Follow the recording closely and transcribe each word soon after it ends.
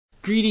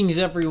Greetings,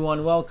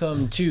 everyone.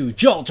 Welcome to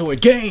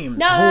JaltoidGames.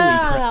 No, Holy no,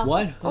 crap! no.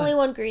 What? Only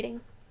one greeting.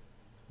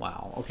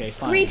 Wow. Okay,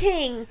 fine.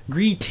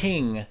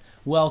 Greeting.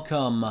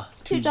 Welcome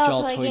to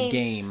Jaltoid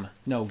Game.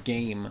 No,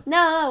 game.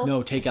 No.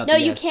 No, take out No,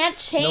 the you S. can't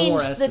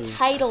change the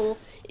title.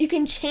 You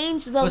can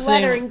change the What's the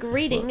letter name? in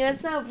greeting.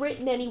 That's not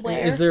written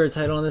anywhere. Is there a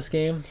title on this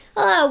game?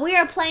 We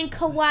are playing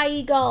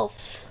Kawaii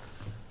Golf.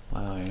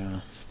 Wow,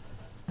 yeah.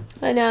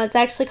 I know, it's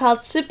actually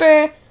called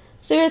Super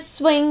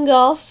Swing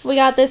Golf. We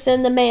got this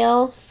in the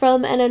mail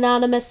from an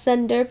anonymous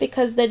sender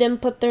because they didn't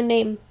put their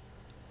name.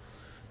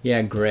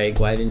 Yeah, Greg,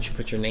 why didn't you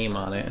put your name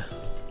on it?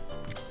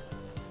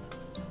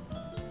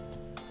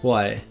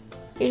 What?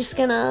 You're just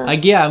gonna...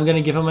 Yeah, I'm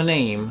gonna give him a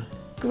name.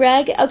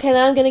 Greg? Okay,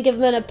 then I'm gonna give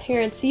him an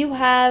appearance. You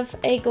have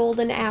a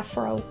golden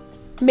afro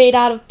made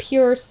out of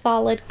pure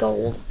solid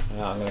gold.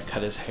 Oh, I'm gonna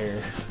cut his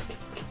hair.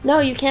 No,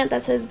 you can't.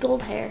 That's his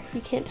gold hair.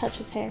 You can't touch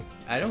his hair.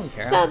 I don't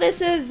care. So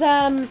this is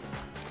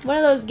one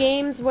of those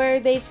games where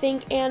they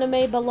think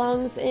anime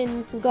belongs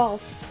in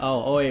golf.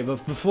 Oh wait,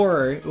 but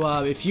before,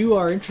 if you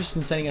are interested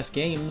in sending us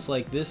games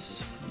like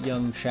this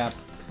young chap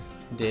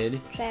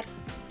did,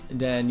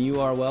 then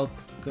you are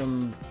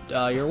welcome.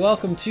 You're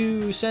welcome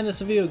to send us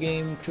a video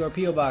game to our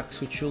PO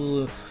box, which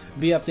will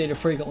be updated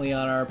frequently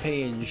on our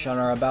page, on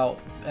our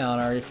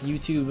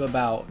YouTube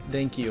about.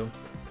 Thank you.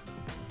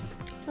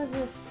 What's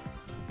this?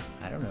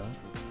 I don't know.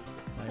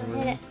 I'll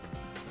hit it.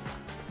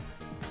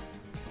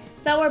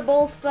 So we're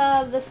both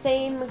the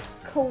same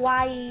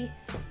kawaii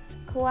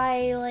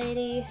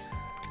lady.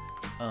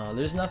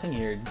 There's nothing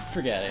here.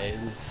 Forget it.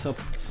 So,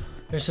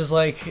 it's just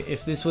like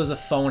if this was a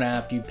phone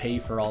app, you'd pay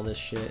for all this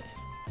shit.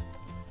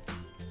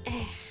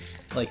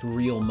 Like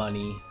real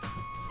money.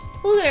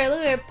 Look at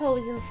her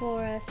posing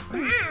for us.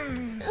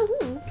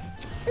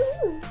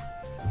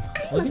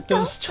 Look at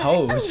those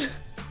toes.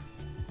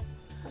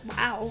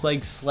 Wow. It's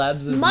like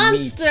slabs of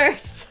monsters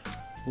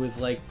meat with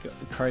like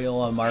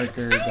Crayola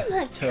marker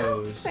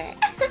toes.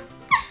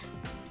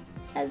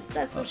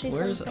 That's what she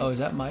said. Oh, is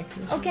that Mike?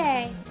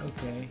 Okay.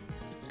 Okay.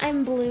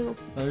 I'm blue.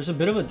 Oh, there's a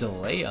bit of a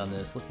delay on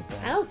this. Look at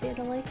that. I don't see a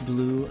delay.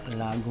 Blue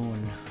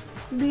Lagoon.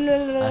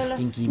 A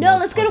stinky no,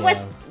 mud let's go to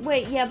West. puddle.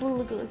 Wait, yeah, Blue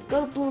Lagoon.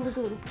 Go to Blue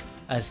Lagoon.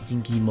 A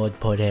stinky mud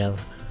puddle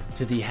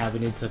to the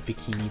inhabitants of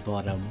Bikini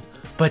Bottom,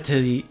 but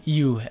to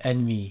you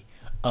and me,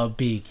 a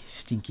big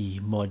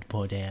stinky mud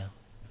puddle.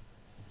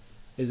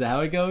 Is that how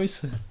it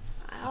goes?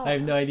 Wow. I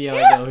have no idea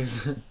how it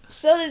goes.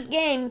 So this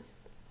game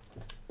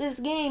is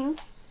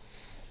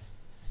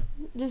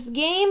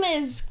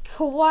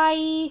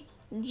Kawaii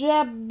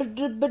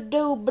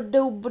Jabadoo.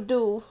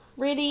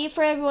 Rated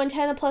for everyone,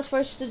 10 plus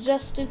for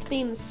suggestive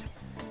themes.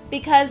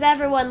 Because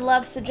everyone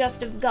loves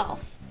suggestive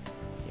golf.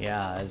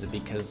 Yeah, is it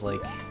because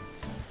like...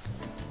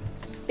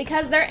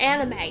 Because they're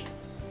anime.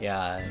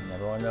 Yeah, and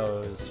everyone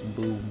knows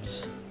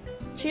boobs.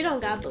 She don't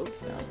got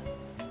boobs though.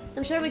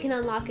 I'm sure we can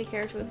unlock a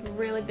character with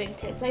really big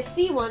tits. I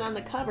see one on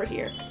the cover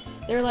here.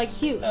 They're like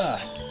huge.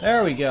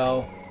 There we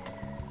go.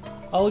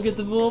 Oh, look at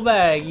the little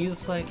bag.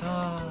 He's like,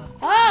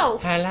 oh!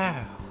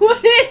 Hello.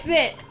 What is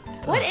it?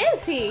 What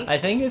is he? I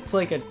think it's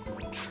like a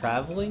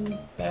traveling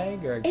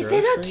bag or a Is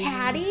grocery. it a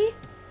caddy?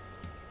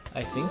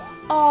 I think.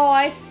 Oh,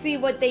 I see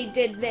what they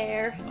did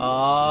there. Okay.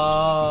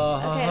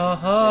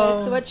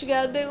 So what you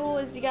gotta do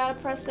is you gotta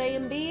press A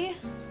and B.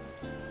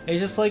 It's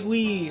just like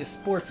Wii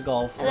Sports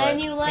Golf. And then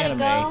you let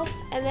anime. it go,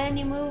 and then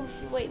you move.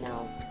 Wait,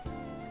 no.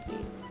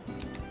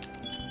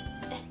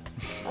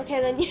 Okay,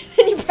 then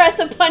you press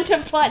a bunch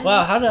of buttons.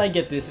 Wow, how did I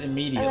get this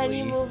immediately? And then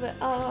you move it.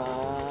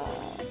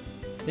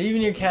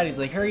 Even your caddy's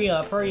like, hurry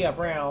up,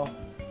 Rao.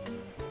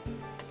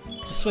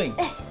 Just swing.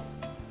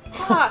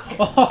 Fuck.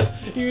 Oh,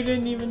 you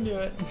didn't even do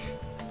it.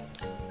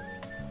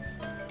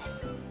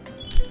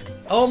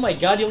 Oh my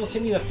god, you almost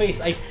hit me in the face.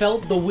 I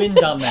felt the wind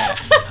on that.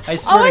 I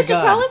swear to God. I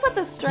should probably put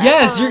the strap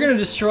Yes, on. you're gonna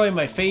destroy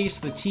my face,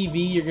 the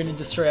TV, you're gonna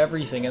destroy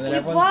everything, and then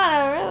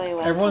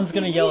everyone's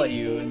gonna yell at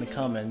you in the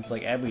comments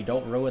like, Abby,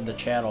 don't ruin the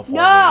channel for me.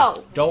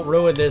 Don't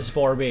ruin this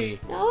for me.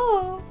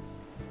 No.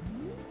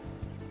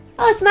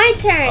 Oh, it's my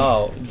turn.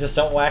 Oh, just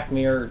don't whack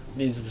me or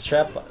is the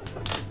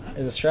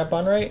strap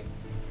on right?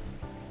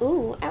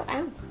 Ooh, ow, ow.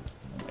 Oh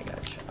my god,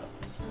 shut up.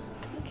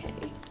 Okay.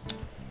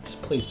 Just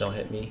please don't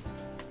hit me.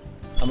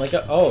 I'm like,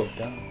 oh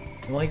god.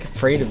 I'm like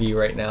afraid of you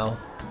right now.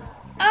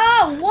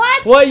 Oh,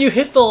 what? What? You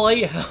hit the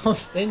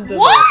lighthouse into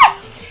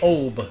what? the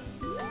Ob. What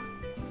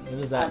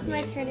does that mean?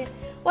 That's my turn.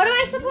 What am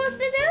I supposed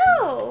to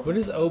do? What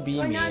does OB mean?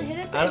 Do I not hit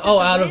it?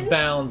 Out of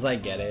bounds. I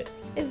get it.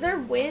 Is there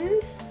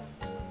wind?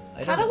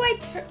 How do I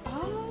turn?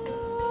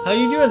 Oh. How are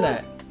you doing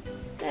that?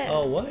 This.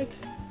 Oh, what?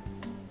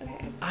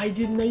 Okay. I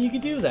didn't know you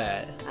could do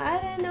that. I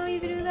didn't know you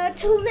could do that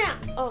till now.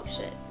 Oh,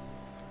 shit.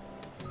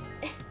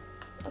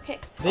 Okay.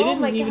 They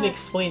didn't even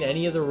explain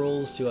any of the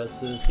rules to us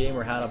to this game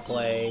or how to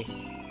play.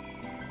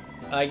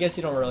 I guess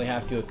you don't really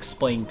have to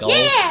explain golf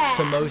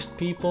to most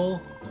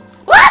people.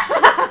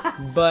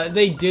 But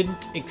they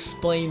didn't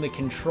explain the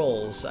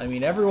controls. I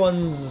mean,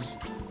 everyone's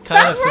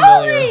kind of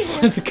familiar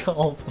with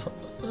golf.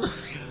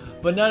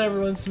 But not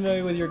everyone's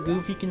familiar with your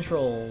goofy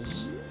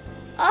controls.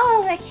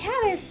 Oh, that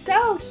cat is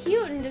so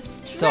cute and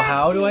distracting. So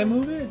how do I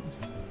move it?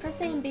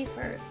 press A and B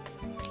first.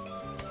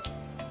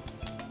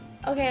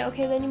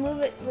 Okay, then you move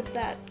it with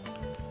that.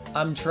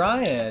 I'm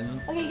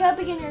trying. Okay, you gotta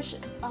begin your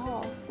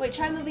oh, wait,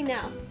 try moving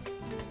now.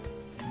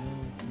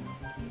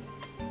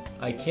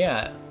 I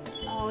can't.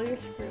 Oh, you're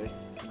screwed.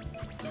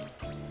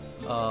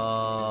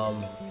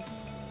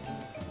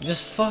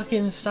 Just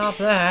fucking stop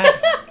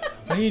that.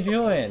 What are you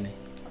doing?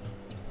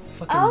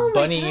 Fucking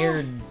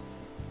bunny-eared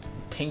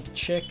pink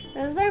chick.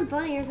 Those aren't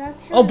bunny ears,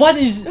 that's her. Oh, what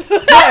is... Yeah,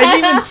 I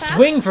didn't even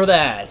swing for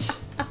that.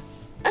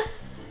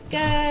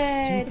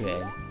 Good.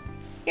 Stupid.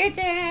 Your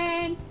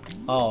turn.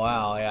 Oh,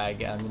 wow.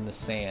 Yeah, I'm in the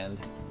sand.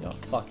 No,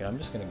 fuck it. I'm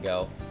just gonna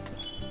go.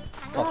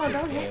 Fuck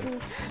this don't game. hit me.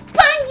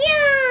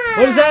 Panya!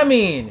 What does that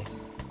mean?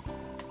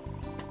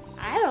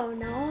 I don't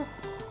know.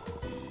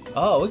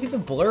 Oh, look at the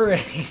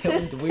blurring.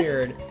 It looked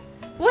weird.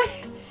 What?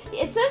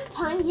 It says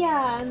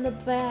Panya on the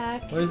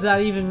back. What does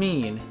that even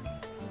mean?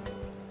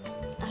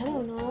 I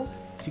don't know.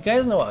 If you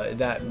guys know what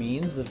that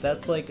means, if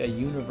that's like a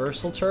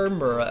universal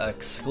term or an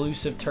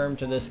exclusive term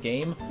to this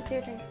game. It's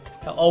your turn.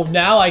 Oh,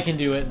 now I can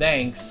do it.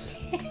 Thanks.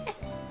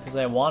 Because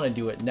I want to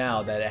do it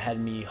now that it had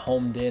me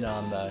homed in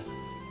on the...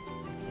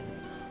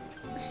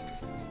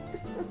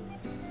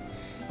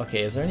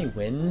 Okay, is there any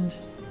wind?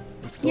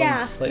 It's going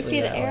slightly you see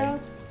the that arrow? way.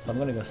 So I'm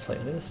going to go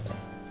slightly this way.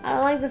 I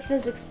don't like the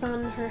physics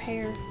on her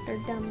hair. They're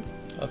dumb.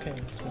 Okay,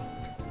 let's go.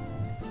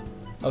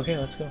 Okay,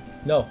 let's go.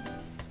 No.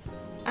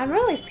 I'm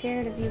really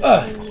scared of you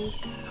hitting me.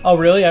 Oh,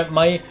 really?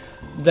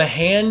 The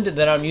hand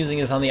that I'm using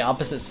is on the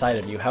opposite side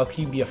of you. How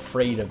can you be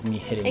afraid of me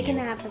hitting you? It can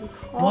happen.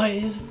 Oh. What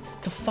is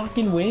the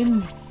fucking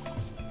wind?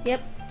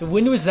 Yep. The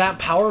wind was that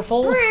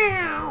powerful?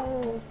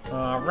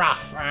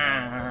 Rough.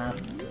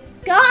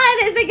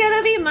 God, is it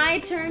gonna be my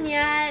turn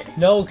yet?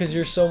 No, because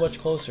you're so much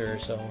closer,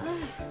 so...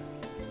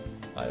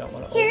 I don't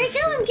want to... Here we go,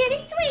 I'm getting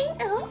swing.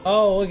 Oh.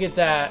 Oh, look at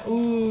that.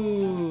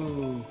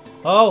 Ooh.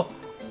 Oh.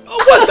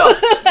 Oh, what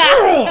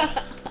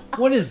the...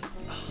 What is...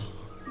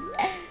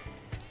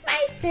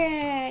 My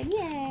turn,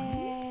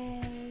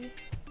 yay.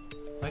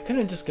 I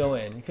couldn't just go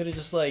in. You could have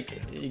just,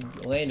 like,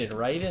 landed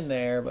right in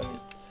there, but...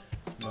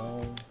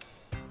 No.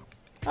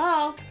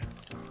 Oh.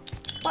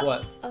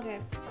 What? Okay.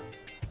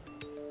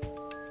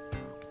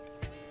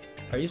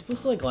 Are you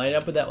supposed to, like, line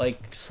up with that,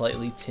 like,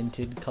 slightly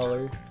tinted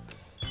color?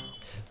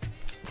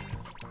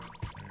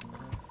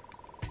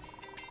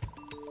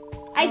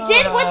 I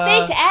did what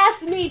they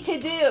asked me to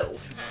do.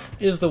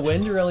 Is the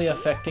wind really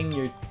affecting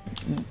your...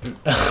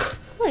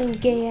 I'm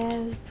gay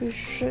ass for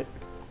shit.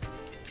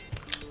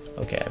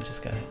 Okay, I've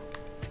just gotta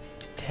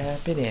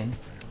tap it in.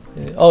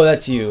 Oh,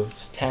 that's you.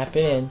 Just tap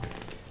it in.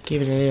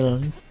 Give it a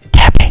little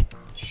tapping.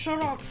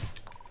 Shut up.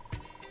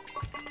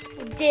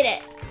 I did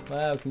it.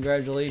 Wow,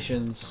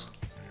 congratulations.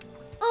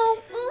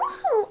 Oh,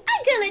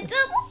 I got a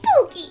double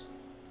pokey.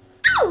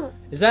 Oh.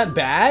 Is that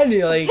bad?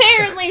 Like...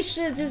 Apparently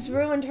she just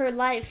ruined her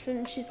life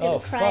and she's gonna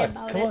cry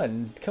about Come it.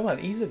 on. Come on,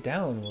 ease it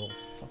down, little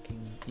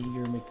fucking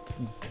eager Mc...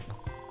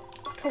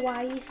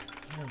 Kawaii.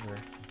 Whatever.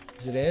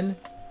 Is it in?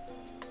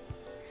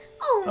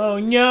 Oh, Oh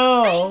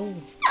no! I'm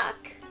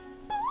stuck.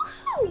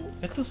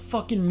 Woohoo. Get those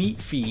fucking meat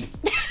feet.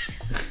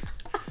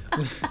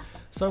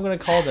 So I'm gonna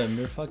call them.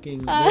 They're fucking...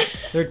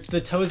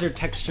 the toes are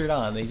textured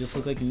on. They just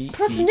look like meat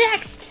Press feet.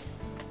 next.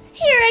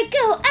 Here I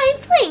go. I'm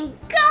playing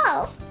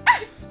golf.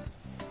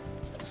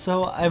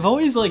 So I've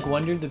always like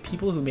wondered, the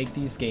people who make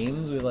these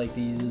games with like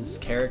these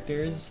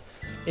characters,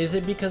 is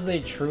it because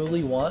they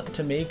truly want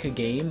to make a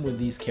game with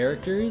these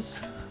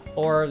characters,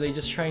 or are they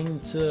just trying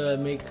to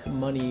make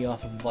money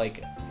off of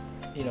like,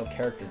 you know,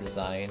 character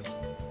design?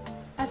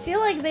 I feel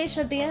like they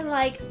should be in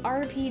like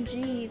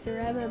RPGs or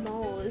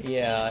MMOs.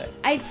 Yeah.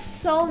 I'd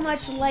so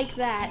much like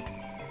that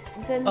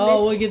than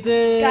Oh, this look at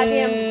this!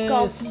 goddamn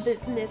golf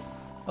business.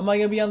 Am I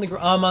gonna be on the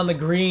I'm on the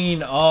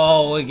green.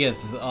 Oh, look at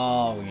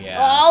oh yeah.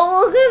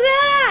 Oh, look at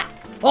that!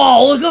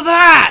 Oh, look at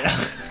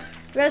that!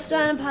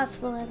 Restaurant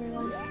Impossible,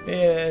 everyone.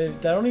 Yeah, I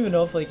don't even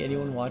know if like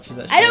anyone watches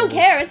that show. I don't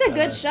care. It's a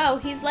good show.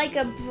 He's like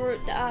a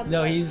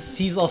no, like...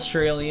 he's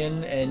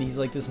Australian and he's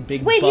like this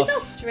big Wait, buff... he's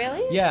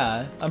Australian?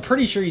 Yeah, I'm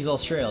pretty sure he's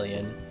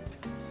Australian.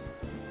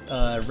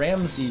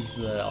 Ramsey's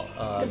the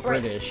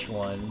British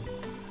one.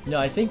 No,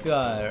 I think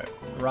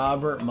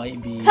Robert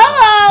might be...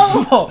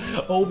 Hello!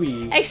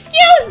 Obi.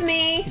 Excuse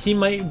me! He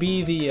might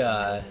be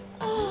the...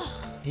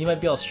 he might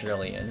be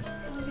Australian.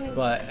 Okay.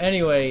 But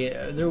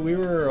anyway, we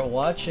were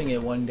watching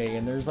it one day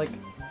and there's like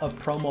a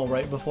promo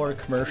right before a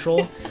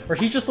commercial where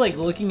he's just like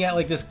looking at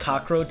like this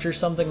cockroach or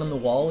something on the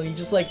wall and he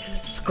just like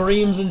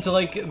screams into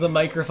like the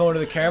microphone or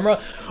the camera.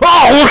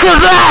 Oh, look at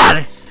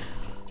that!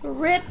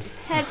 RIP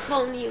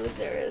headphone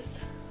users.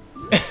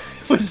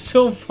 It was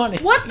so funny.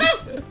 What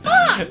the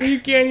fuck? You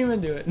can't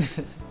even do it.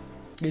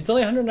 It's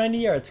only 190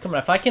 yards. Come on,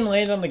 if I can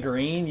land on the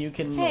green, you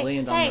can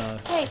land on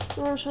the... Hey,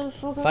 you wanna show the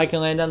photo? If I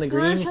can land on the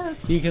green,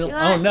 you can... You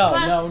Oh,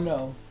 wanna-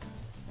 no.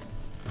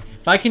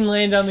 If I can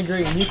land on the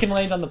green, you can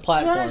land on the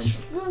platform.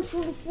 You wanna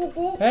show the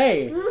photo?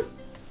 Hey!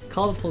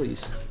 Call the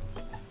police.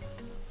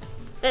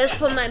 I just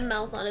put my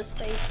mouth on his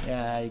face.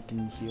 Yeah, I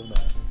can feel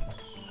that.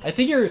 I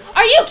think you're...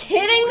 Are you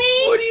kidding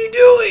me? What are you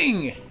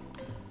doing?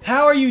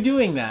 How are you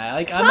doing that?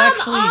 Like, I'm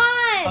actually... Come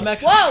on! I'm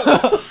actually.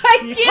 Whoa!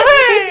 Excuse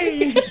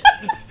me.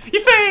 You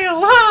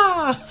fail!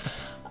 Ha!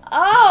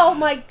 Oh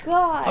my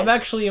god. I'm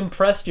actually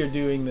impressed you're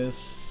doing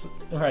this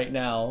right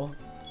now.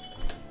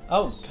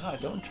 Oh god,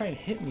 don't try and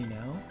hit me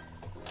now.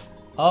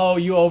 Oh,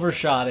 you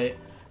overshot it.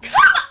 Come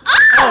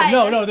on!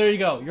 Oh, no, there you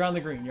go. You're on the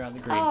green. You're on the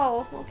green.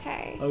 Oh,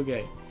 okay.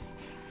 Okay.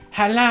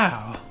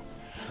 Hello.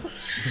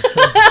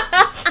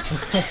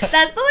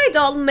 That's the way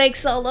Dalton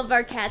makes all of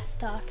our cats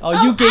talk.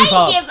 Oh, you gave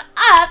up. I give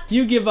up.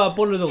 You give up.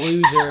 What are the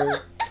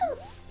loser?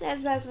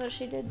 That's what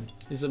she did.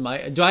 Is it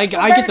my? Do I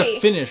get to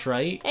finish,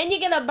 right? And you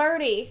get a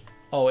birdie.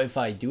 Oh, if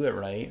I do it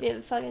right. If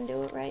you fucking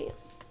do it right.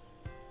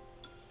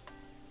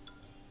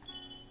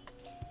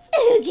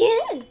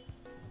 Again.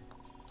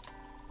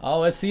 Oh,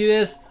 let's see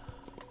this.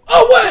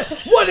 Oh, what?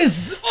 What is?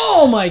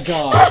 Oh my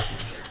god!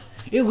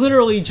 It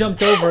literally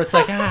jumped over. It's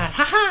like ha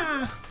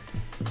ha.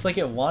 It's like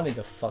it wanted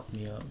to fuck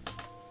me up.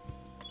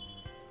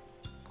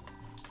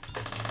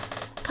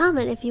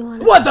 Comment if you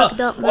want to. What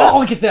the? Oh,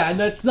 look at that!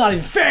 That's not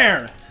even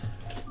fair.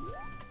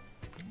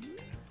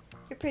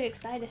 You're pretty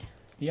excited.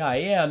 Yeah, I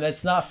am.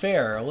 That's not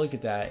fair. Look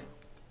at that.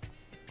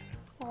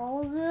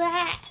 All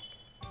that.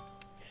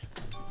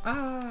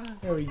 Ah,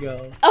 there we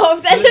go. Oh,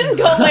 if that didn't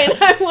go in,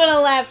 I would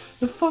have laughed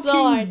so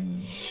hard.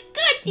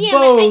 God damn it,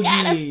 I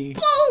got a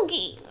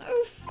bogey.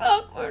 Oh,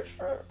 fuck my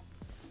shirt.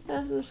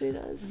 That's what she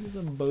does. This is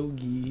a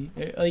bogey.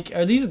 Like,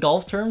 are these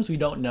golf terms we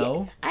don't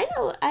know? I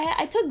know.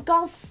 I took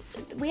golf.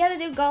 We had to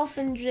do golf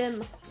in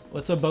gym.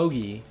 What's a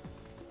bogey?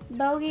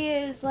 Bogey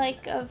is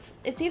like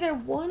it's either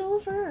 1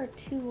 over or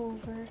 2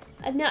 over.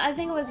 No, I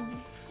think it was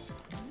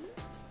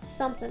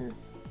something.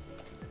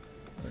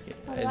 Okay,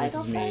 this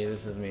is me.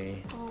 This is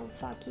me. Oh,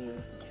 fuck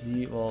you.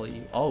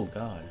 Oh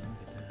god,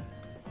 look at that.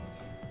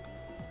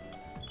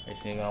 I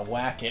see, I'm gonna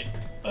whack it.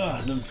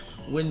 Ugh, the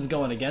wind's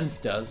going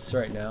against us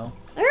right now.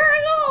 There I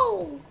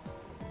go.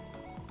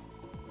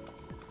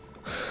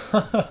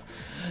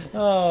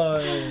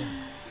 Oh,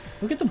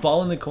 look at the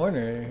ball in the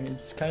corner.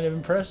 It's kind of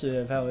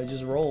impressive how it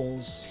just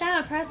rolls. It's kind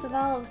of impressive,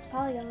 all those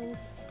polygons.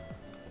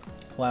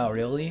 Wow,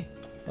 really?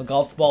 A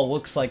golf ball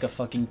looks like a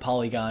fucking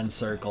polygon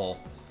circle.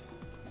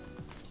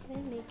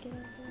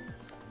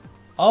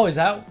 Oh, is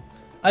that?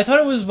 I thought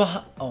it was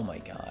behind. Oh my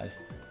god.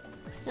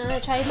 No,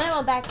 try. You might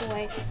want to back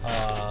away.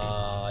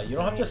 You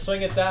don't have to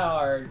swing it that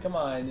hard. Come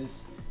on,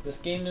 this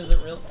game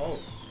isn't real. Oh.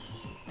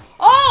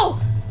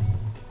 Oh!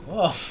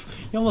 Whoa!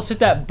 You almost hit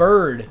that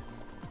bird.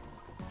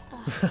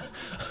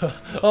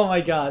 Oh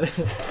my god.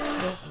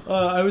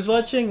 I was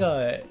watching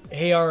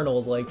Hey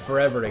Arnold like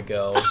forever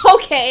ago.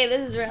 Okay,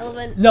 this is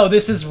relevant. No,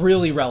 this is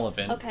really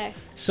relevant. Okay.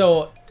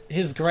 So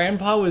his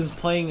grandpa was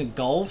playing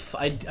golf.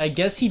 I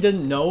guess he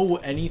didn't know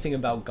anything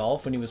about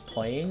golf when he was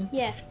playing.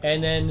 Yes.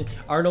 And then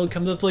Arnold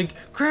comes up like,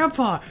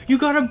 "Grandpa, you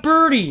got a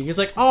birdie." He's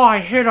like, "Oh, I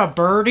hit a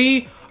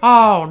birdie?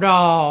 Oh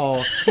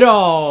no,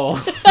 no."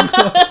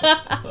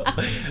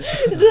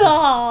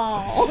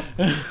 No.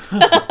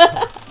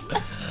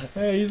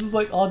 Hey, he's just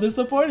like all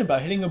disappointed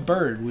about hitting a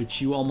bird,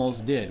 which you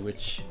almost did,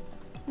 which...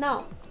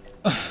 No.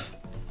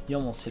 You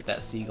almost hit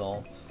that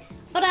seagull.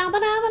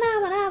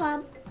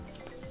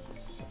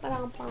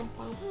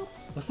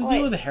 What's the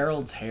deal with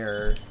Harold's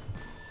hair?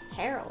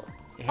 Harold?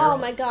 Oh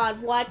my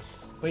god, what?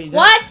 Wait,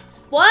 what?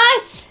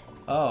 What?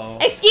 Oh.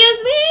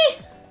 Excuse me?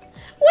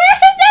 Where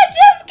did that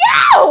just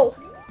go?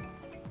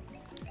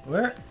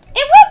 Where?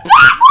 It went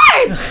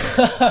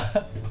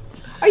backwards!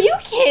 Are you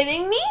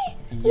kidding me?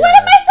 Yes. What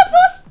am I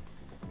supposed to...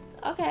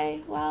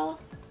 Okay, well,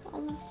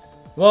 I'll just...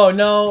 Whoa,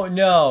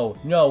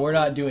 no, we're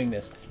not doing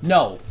this.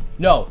 No.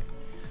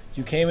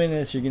 You came in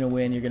this, you're gonna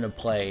win, you're gonna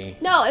play.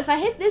 No, if I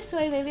hit this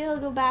way, maybe it'll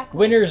go backwards.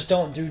 Winners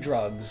don't do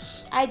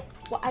drugs. I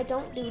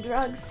don't do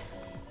drugs.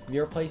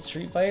 You ever played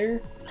Street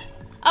Fighter?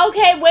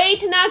 Okay, way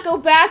to not go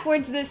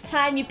backwards this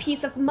time, you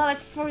piece of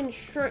motherfucking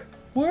shit.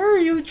 Where are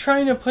you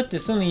trying to put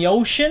this? In the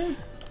ocean?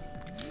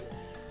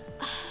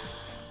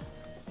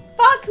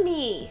 Fuck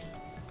me.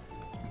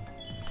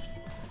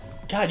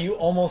 God, you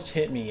almost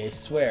hit me, I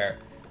swear.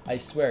 I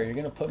swear, you're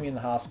gonna put me in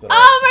the hospital.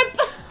 Oh my...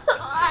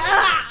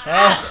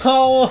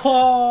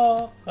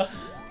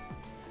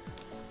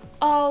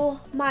 Oh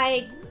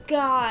my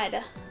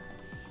god.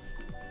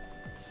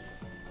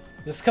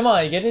 Just come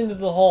on, get into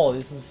the hole.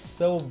 This is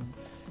so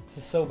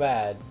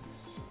bad.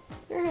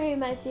 You're hurting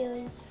my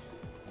feelings.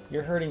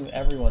 You're hurting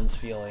everyone's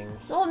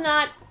feelings. No, I'm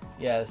not.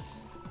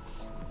 Yes.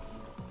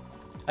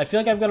 I feel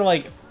like I'm gonna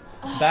like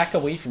back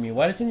away from you.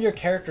 Why doesn't your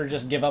character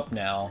just give up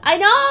now? I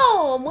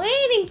know! I'm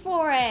waiting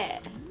for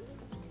it!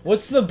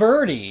 What's the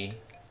birdie?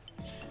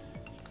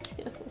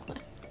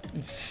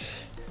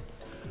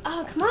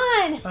 Oh, come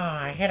on! Oh,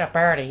 I hit a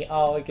birdie.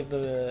 Oh, look at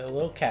the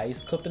little cat.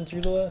 He's clipping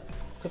through the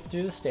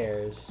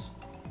stairs.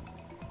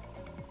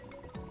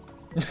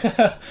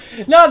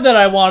 Not that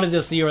I wanted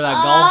to see where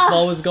that golf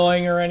ball was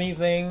going or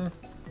anything,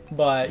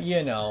 but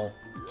you know.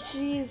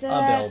 Jesus.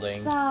 A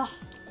building.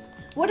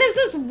 What is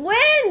this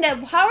wind?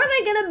 How are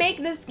they gonna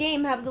make this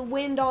game have the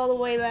wind all the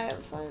way back in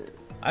front?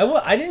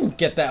 I didn't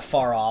get that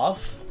far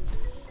off.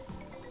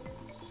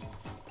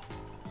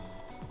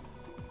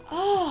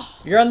 Oh.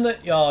 You're on the.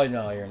 Oh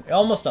no, you're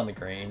almost on the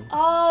green.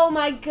 Oh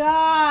my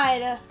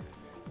god.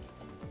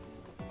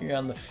 You're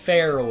on the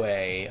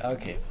fairway.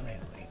 Okay. Oh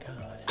my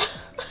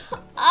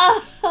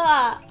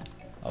god.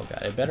 Oh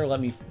god, it better let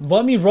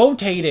me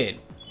rotate it.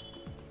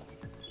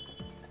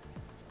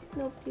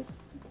 Nope,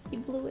 you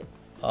blew it.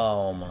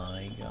 Oh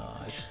my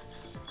god.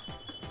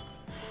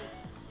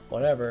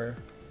 Whatever.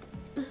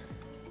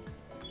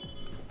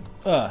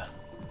 Ugh.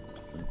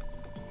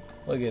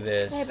 Look at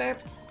this. I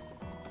burped.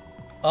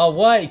 Oh,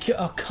 what?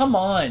 Oh, come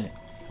on.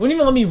 Wouldn't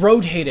even let me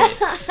rotate it.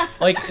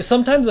 Like,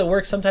 sometimes it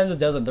works, sometimes it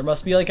doesn't. There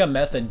must be, like, a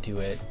method to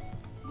it.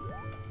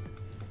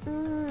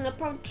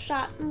 Approach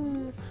shot.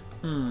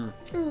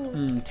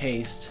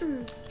 Taste.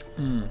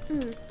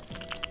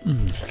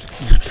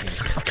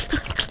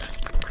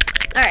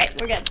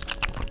 Alright, we're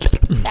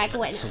good. Back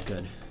away now. So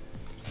good.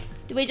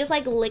 Do we just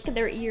like lick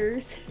their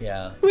ears?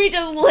 Yeah. We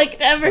just licked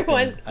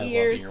everyone's I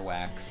ears. love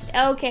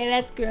earwax. Okay,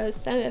 that's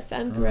gross.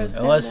 I'm gross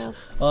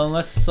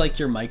unless it's like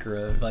your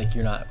micro, like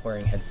you're not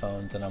wearing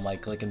headphones and I'm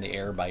like licking the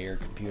air by your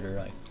computer,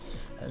 like.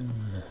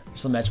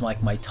 Just imagine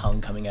like my tongue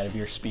coming out of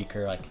your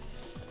speaker, like.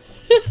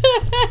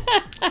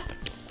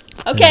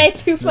 Okay,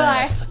 too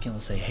far.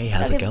 Let's say, hey,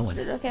 how's it going?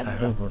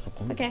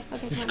 Okay.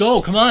 Let's go.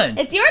 Come on.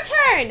 It's your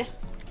turn.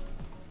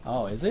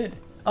 Oh, is it?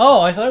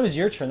 Oh, I thought it was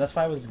your turn. That's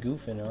why I was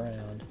goofing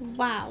around.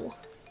 Wow.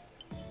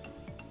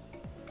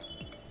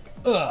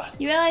 Ugh.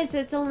 You realize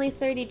it's only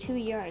 32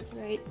 yards,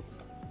 right?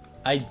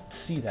 I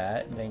see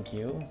that. Thank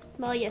you.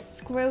 Well, you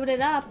screwed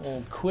it up.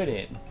 Well, quit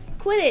it.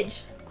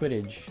 Quidditch.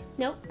 Quidditch.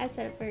 Nope, I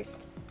said it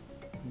first.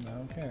 I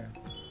don't care.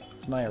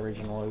 It's my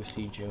original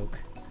OC joke.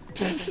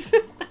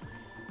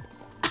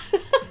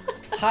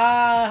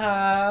 Ha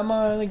ha, I'm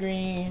on the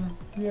green.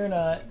 You're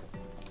not.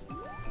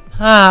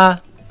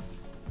 Ha.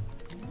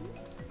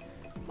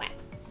 Wow.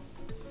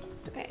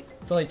 Okay.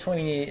 It's only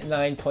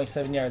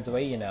 29.7 yards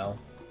away, you know.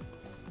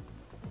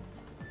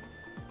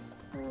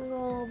 A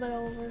little bit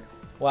over.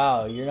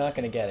 Wow, you're not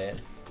gonna get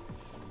it.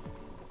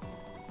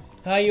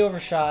 Ah, you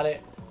overshot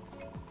it.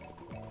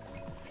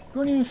 You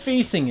weren't even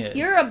facing it.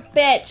 You're a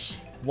bitch.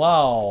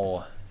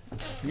 Wow.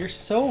 You're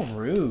so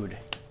rude.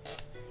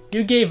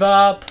 You gave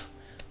up.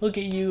 Look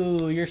at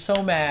you. You're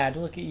so mad.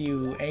 Look at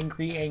you.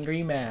 Angry,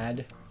 angry,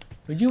 mad.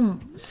 Would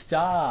you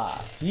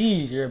stop?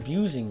 Jeez, you're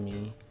abusing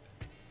me.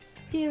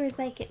 Viewers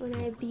like it when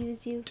I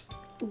abuse you.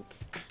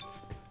 Oops.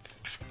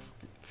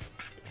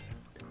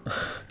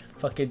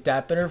 Fucking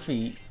tapping her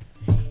feet.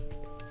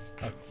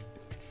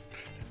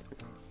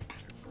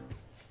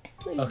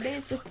 Okay,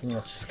 fucking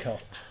let's just go.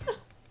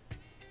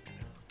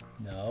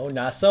 No,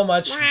 not so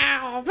much.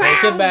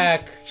 Take it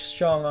back,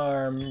 strong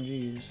arm.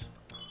 Jeez.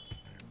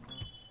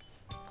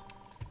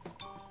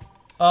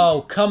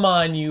 Oh, come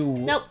on, you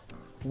Nope.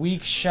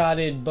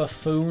 weak-shotted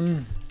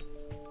buffoon.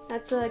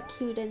 That's a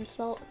cute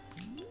insult.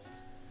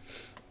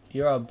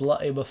 You're a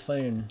bloody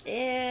buffoon.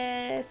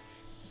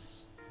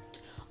 Yes.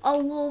 I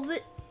love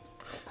it.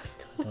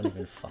 Don't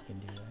even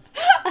fucking do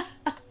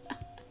that.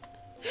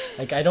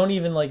 Like, I don't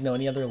even like know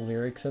any other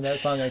lyrics in that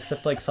song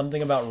except like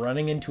something about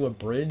running into a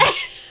bridge.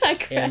 I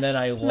crashed and then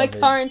I love my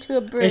car into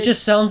a bridge. It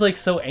just sounds like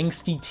so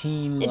angsty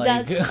teen. It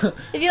like, does.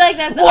 If you like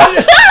that song.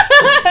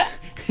 What?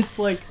 It's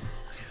like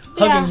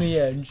hugging the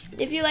edge.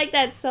 If you like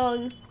that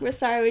song, we're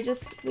sorry.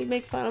 We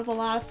make fun of a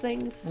lot of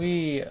things.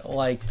 We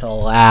like to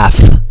laugh.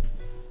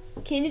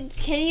 Can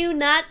you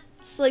not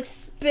just, like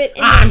spit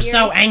in I'm your ears?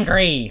 so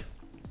angry.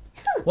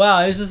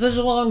 Wow, this is such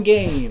a long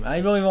game.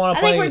 I don't even want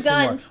to play this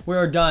anymore.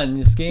 We're done.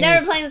 This game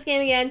Never is playing this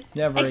game again.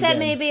 Never Except again.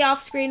 maybe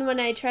off screen when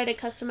I try to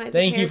customize.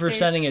 Thank you for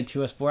sending it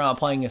to us, but we're not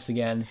playing this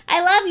again.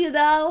 I love you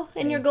though,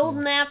 and your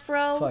golden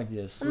afro. Fuck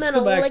this. I'm Let's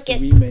gonna go back lick to it.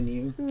 the Wii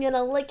menu. I'm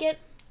gonna lick it.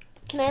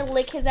 Can I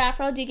lick his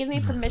afro? Do you give me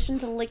permission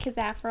to lick his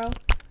afro?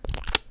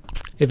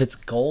 If it's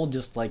gold,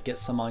 just like get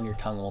some on your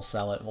tongue. We'll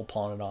sell it. We'll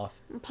pawn it off.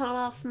 I'm pawing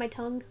off my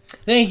tongue.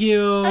 Thank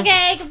you.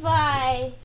 Okay, goodbye.